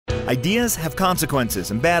Ideas have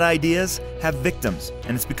consequences, and bad ideas have victims.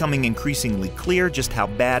 And it's becoming increasingly clear just how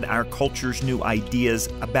bad our culture's new ideas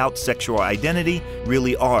about sexual identity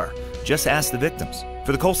really are. Just ask the victims.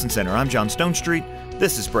 For the Colson Center, I'm John Stonestreet.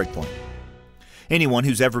 This is Breakpoint. Anyone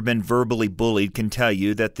who's ever been verbally bullied can tell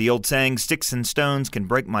you that the old saying, "Sticks and stones can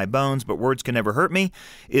break my bones, but words can never hurt me,"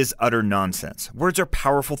 is utter nonsense. Words are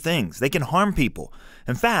powerful things. They can harm people.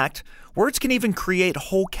 In fact, words can even create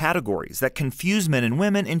whole categories that confuse men and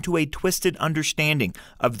women into a twisted understanding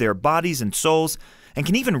of their bodies and souls, and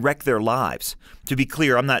can even wreck their lives. To be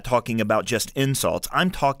clear, I'm not talking about just insults. I'm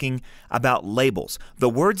talking about labels, the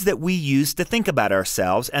words that we use to think about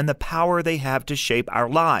ourselves and the power they have to shape our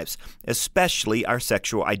lives, especially our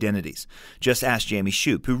sexual identities. Just ask Jamie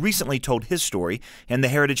Shupe, who recently told his story in the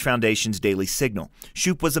Heritage Foundation's Daily Signal.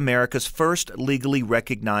 Shupe was America's first legally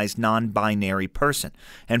recognized non-binary person.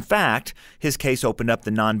 In fact, his case opened up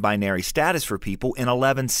the non-binary status for people in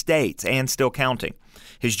 11 states and still counting.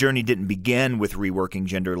 His journey didn't begin with reworking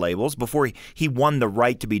gender labels. Before he won the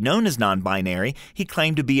right to be known as non-binary, he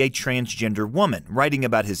claimed to be a transgender woman, writing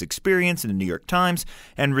about his experience in the New York Times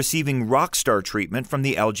and receiving rock star treatment from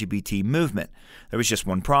the LGBT movement. There was just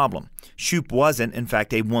one problem. Shupe wasn't, in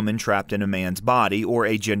fact, a woman trapped in a man's body or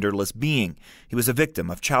a genderless being. He was a victim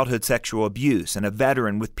of childhood sexual abuse and a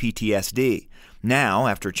veteran with PTSD. Now,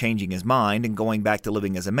 after changing his mind and going back to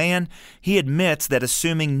living as a man, he admits that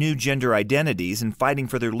assuming new gender identities and fighting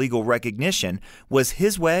for their legal recognition was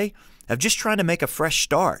his way of just trying to make a fresh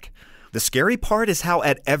start. The scary part is how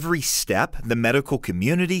at every step, the medical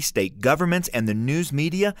community, state governments, and the news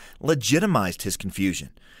media legitimized his confusion.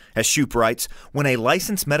 As Shupe writes, when a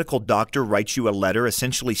licensed medical doctor writes you a letter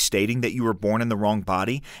essentially stating that you were born in the wrong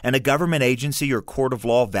body, and a government agency or court of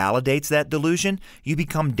law validates that delusion, you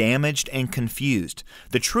become damaged and confused.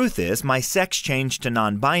 The truth is, my sex change to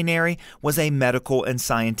non-binary was a medical and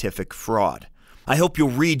scientific fraud. I hope you'll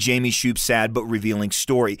read Jamie Shupe's sad but revealing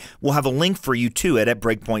story. We'll have a link for you to it at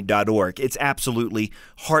breakpoint.org. It's absolutely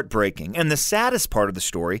heartbreaking. And the saddest part of the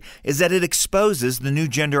story is that it exposes the new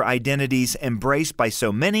gender identities embraced by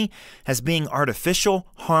so many as being artificial,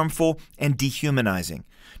 harmful, and dehumanizing.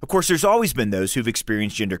 Of course, there's always been those who've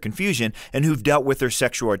experienced gender confusion and who've dealt with their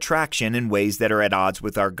sexual attraction in ways that are at odds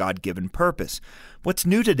with our God-given purpose. What's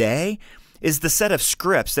new today is the set of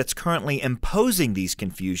scripts that's currently imposing these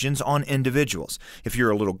confusions on individuals. If you're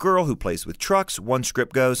a little girl who plays with trucks, one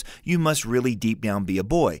script goes, you must really deep down be a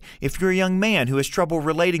boy. If you're a young man who has trouble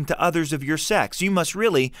relating to others of your sex, you must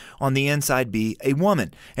really, on the inside, be a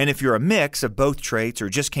woman. And if you're a mix of both traits or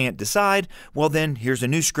just can't decide, well then, here's a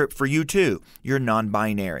new script for you too. You're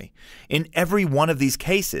non-binary. In every one of these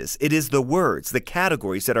cases, it is the words, the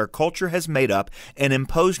categories that our culture has made up and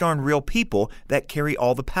imposed on real people that carry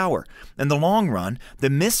all the power. In the long run, the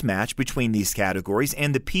mismatch between these categories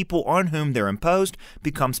and the people on whom they're imposed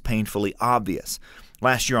becomes painfully obvious.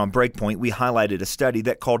 Last year on Breakpoint, we highlighted a study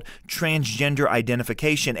that called transgender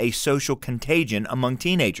identification a social contagion among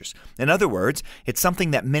teenagers. In other words, it's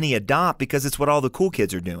something that many adopt because it's what all the cool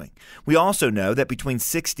kids are doing. We also know that between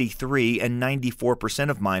 63 and 94%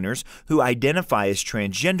 of minors who identify as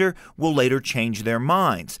transgender will later change their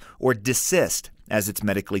minds, or desist, as it's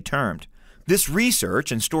medically termed. This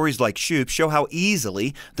research and stories like Shupe show how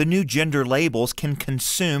easily the new gender labels can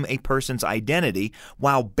consume a person's identity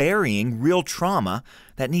while burying real trauma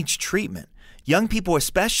that needs treatment. Young people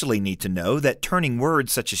especially need to know that turning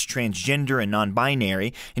words such as transgender and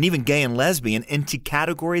non-binary and even gay and lesbian into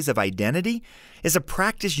categories of identity is a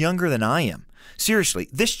practice younger than I am. Seriously,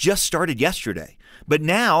 this just started yesterday. But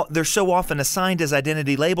now they're so often assigned as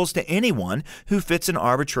identity labels to anyone who fits an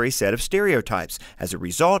arbitrary set of stereotypes. As a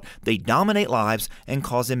result, they dominate lives and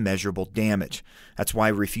cause immeasurable damage. That's why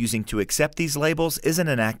refusing to accept these labels isn't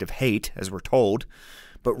an act of hate, as we're told,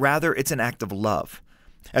 but rather it's an act of love.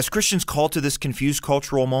 As Christians called to this confused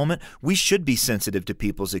cultural moment, we should be sensitive to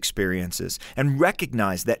people's experiences and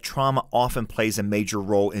recognize that trauma often plays a major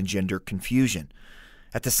role in gender confusion.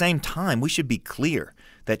 At the same time, we should be clear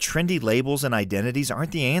that trendy labels and identities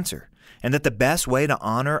aren't the answer, and that the best way to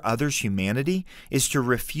honor others' humanity is to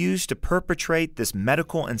refuse to perpetrate this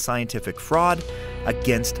medical and scientific fraud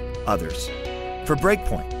against others. For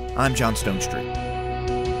Breakpoint, I'm John Stonestreet.